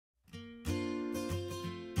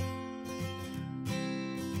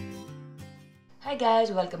Hi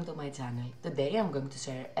guys, welcome to my channel. Today I'm going to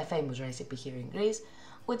share a famous recipe here in Greece,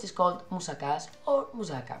 which is called Moussakás or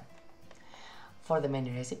Moussaka. For the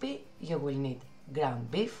main recipe, you will need ground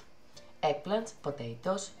beef, eggplants,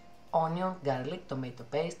 potatoes, onion, garlic, tomato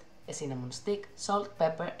paste, a cinnamon stick, salt,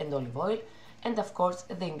 pepper and olive oil, and of course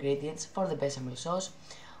the ingredients for the bechamel sauce,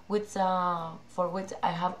 for which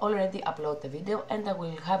I have already uploaded a video and I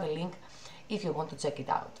will have a link if you want to check it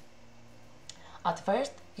out. At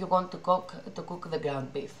first, you want to cook the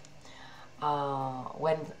ground beef.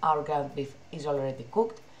 When our ground beef is already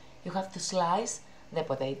cooked, you have to slice the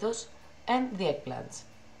potatoes and the eggplants.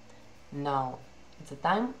 Now, it's the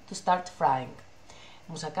time to start frying.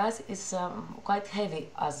 Moussakás is quite heavy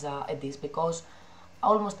as a dish because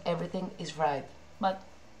almost everything is fried, but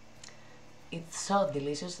it's so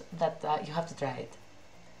delicious that you have to try it.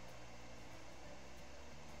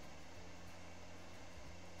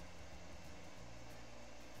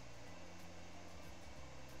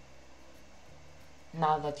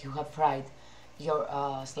 Now that you have fried your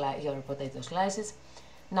potato slices,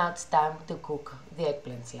 now it's time to cook the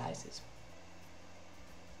eggplant slices.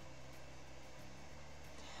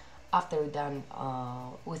 After we're done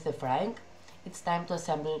with the frying, it's time to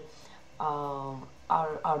assemble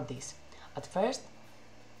our dish. At first,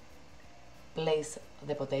 place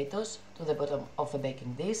the potatoes to the bottom of the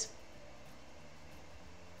baking dish.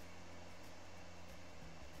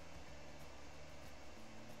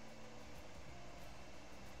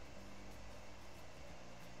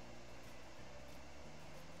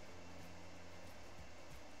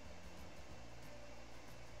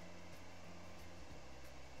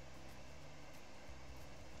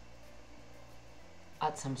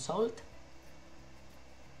 Add some salt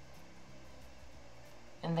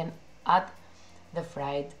and then add the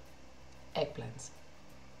fried eggplants.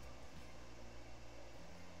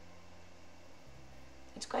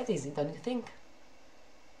 It's quite easy, don't you think?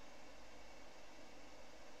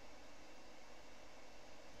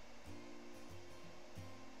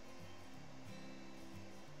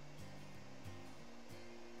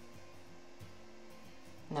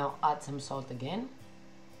 Now add some salt again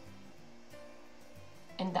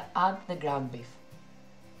and add the ground beef.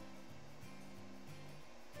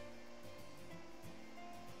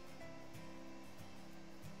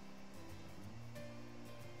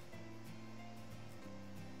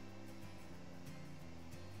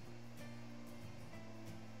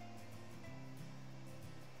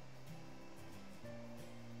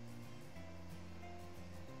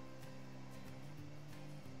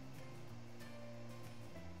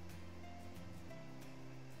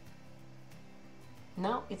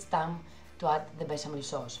 Now it's time to add the bechamel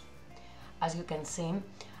sauce. As you can see,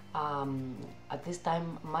 at this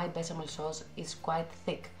time my bechamel sauce is quite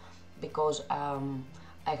thick because I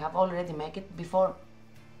have already made it before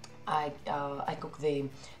I cook the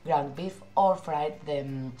ground beef or fried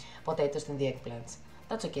the potatoes and the eggplants.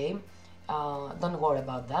 That's okay, don't worry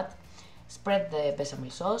about that. Spread the bechamel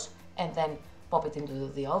sauce and then pop it into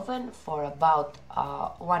the oven for about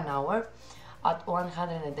 1 hour at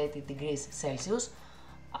 180 degrees Celsius.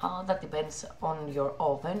 That depends on your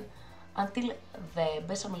oven, until the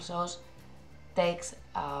bechamel sauce takes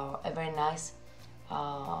a very nice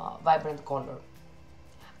vibrant color.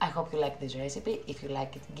 I hope you like this recipe. If you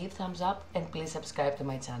like it, give thumbs up and please subscribe to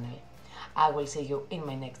my channel. I will see you in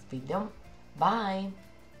my next video. Bye!